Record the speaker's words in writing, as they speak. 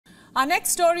Our next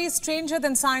story is stranger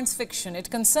than science fiction.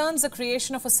 It concerns the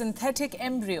creation of a synthetic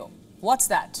embryo. What's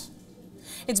that?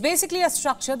 It's basically a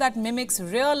structure that mimics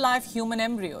real-life human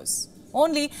embryos,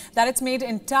 only that it's made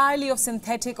entirely of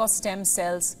synthetic or stem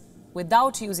cells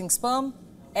without using sperm,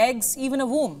 eggs, even a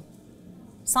womb.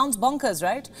 Sounds bonkers,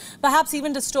 right? Perhaps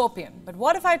even dystopian. But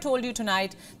what if I told you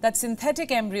tonight that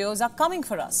synthetic embryos are coming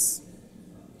for us?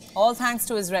 All thanks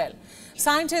to Israel.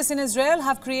 Scientists in Israel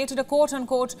have created a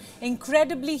quote-unquote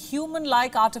incredibly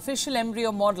human-like artificial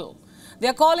embryo model. They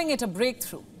are calling it a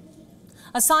breakthrough,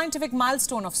 a scientific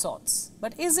milestone of sorts.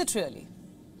 But is it really?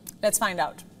 Let's find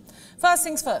out. First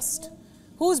things first,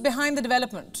 who's behind the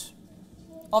development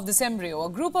of this embryo? A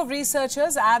group of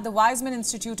researchers at the Weizmann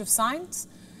Institute of Science,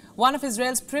 one of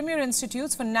Israel's premier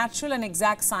institutes for natural and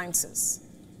exact sciences.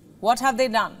 What have they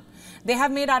done? They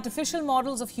have made artificial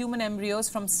models of human embryos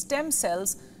from stem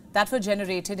cells that were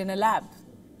generated in a lab.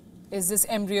 Is this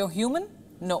embryo human?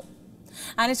 No.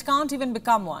 And it can't even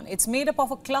become one. It's made up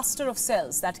of a cluster of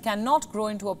cells that cannot grow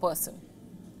into a person.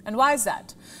 And why is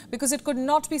that? Because it could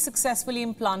not be successfully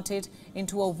implanted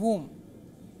into a womb.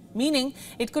 Meaning,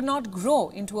 it could not grow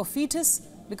into a fetus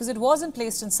because it wasn't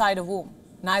placed inside a womb,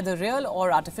 neither real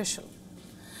or artificial.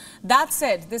 That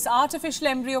said, this artificial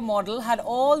embryo model had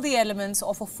all the elements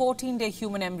of a 14-day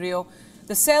human embryo.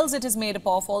 The cells it is made up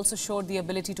of also showed the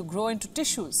ability to grow into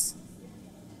tissues.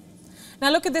 Now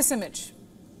look at this image.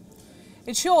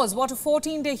 It shows what a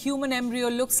 14-day human embryo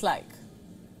looks like.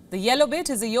 The yellow bit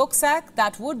is a yolk sac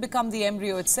that would become the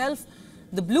embryo itself.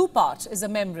 The blue part is a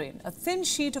membrane, a thin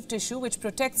sheet of tissue which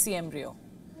protects the embryo.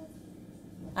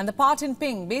 And the part in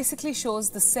pink basically shows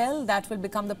the cell that will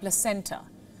become the placenta,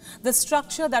 the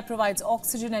structure that provides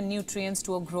oxygen and nutrients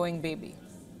to a growing baby.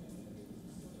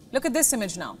 Look at this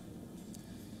image now.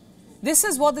 This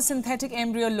is what the synthetic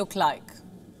embryo looked like.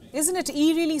 Isn't it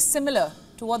eerily similar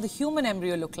to what the human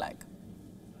embryo looked like?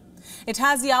 It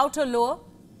has the outer lower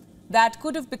that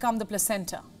could have become the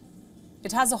placenta.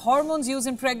 It has the hormones used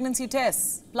in pregnancy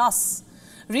tests. Plus,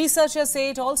 researchers say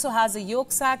it also has a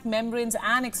yolk sac, membranes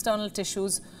and external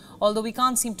tissues, although we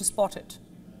can't seem to spot it.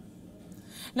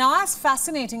 Now, as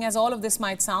fascinating as all of this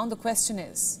might sound, the question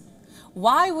is,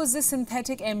 why was this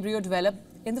synthetic embryo developed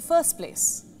in the first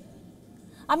place?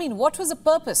 I mean, what was the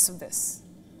purpose of this?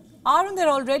 Aren't there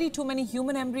already too many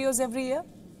human embryos every year?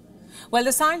 Well,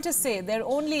 the scientists say their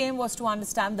only aim was to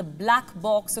understand the black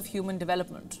box of human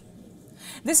development.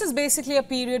 This is basically a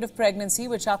period of pregnancy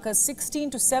which occurs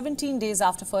 16 to 17 days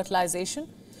after fertilization,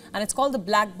 and it's called the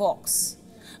black box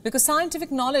because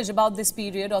scientific knowledge about this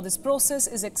period or this process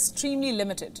is extremely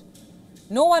limited.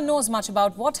 No one knows much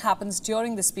about what happens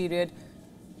during this period,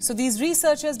 so these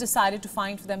researchers decided to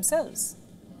find for themselves.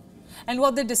 And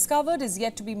what they discovered is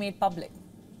yet to be made public.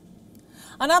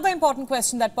 Another important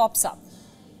question that pops up: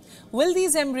 will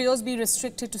these embryos be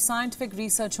restricted to scientific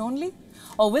research only,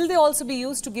 or will they also be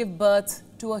used to give birth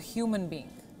to a human being?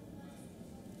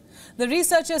 The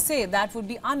researchers say that would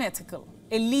be unethical,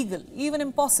 illegal, even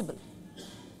impossible,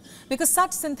 because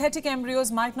such synthetic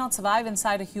embryos might not survive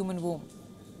inside a human womb.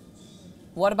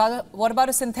 What about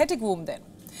a synthetic womb then?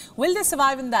 Will they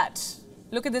survive in that?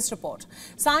 Look at this report.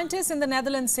 Scientists in the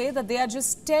Netherlands say that they are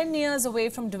just 10 years away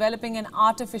from developing an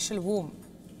artificial womb.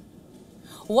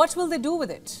 What will they do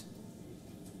with it?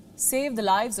 Save the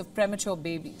lives of premature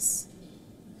babies.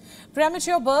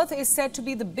 Premature birth is said to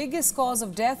be the biggest cause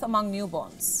of death among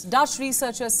newborns. Dutch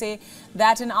researchers say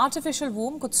that an artificial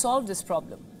womb could solve this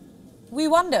problem. We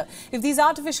wonder if these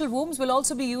artificial wombs will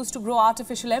also be used to grow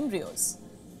artificial embryos.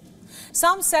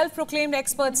 Some self-proclaimed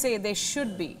experts say they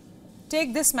should be.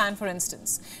 Take this man, for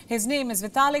instance. His name is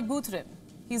Vitalik Buterin.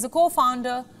 He's a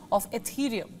co-founder of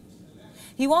Ethereum.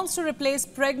 He wants to replace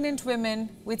pregnant women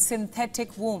with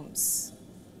synthetic wombs,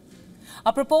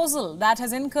 a proposal that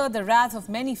has incurred the wrath of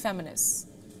many feminists.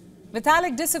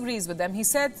 Vitalik disagrees with them. He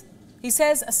says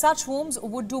such wombs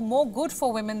would do more good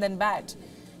for women than bad.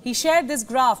 He shared this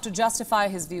graph to justify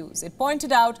his views. It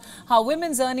pointed out how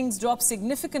women's earnings drop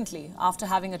significantly after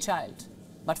having a child,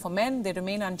 but for men, they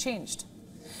remain unchanged.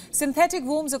 Synthetic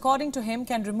wombs, according to him,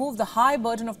 can remove the high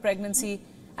burden of pregnancy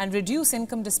and reduce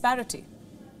income disparity.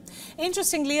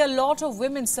 Interestingly, a lot of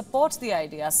women support the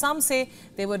idea. Some say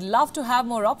they would love to have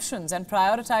more options and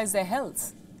prioritize their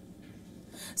health.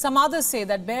 Some others say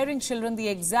that bearing children the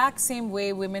exact same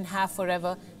way women have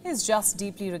forever is just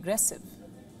deeply regressive.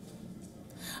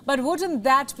 But wouldn't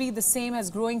that be the same as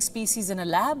growing species in a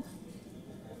lab?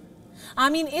 I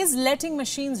mean, is letting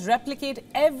machines replicate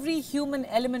every human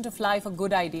element of life a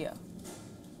good idea?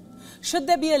 Should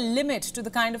there be a limit to the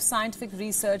kind of scientific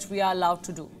research we are allowed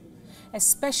to do,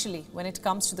 especially when it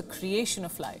comes to the creation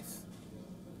of life?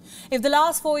 If the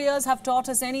last 4 years have taught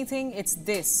us anything, it's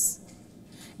this.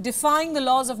 Defying the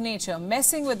laws of nature,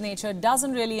 messing with nature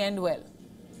doesn't really end well.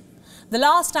 The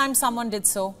last time someone did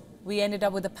so, we ended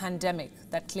up with a pandemic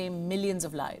that claimed millions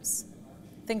of lives.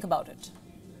 Think about it.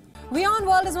 WION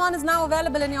World is now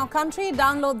available in your country.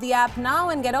 Download the app now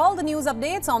and get all the news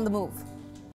updates on the move.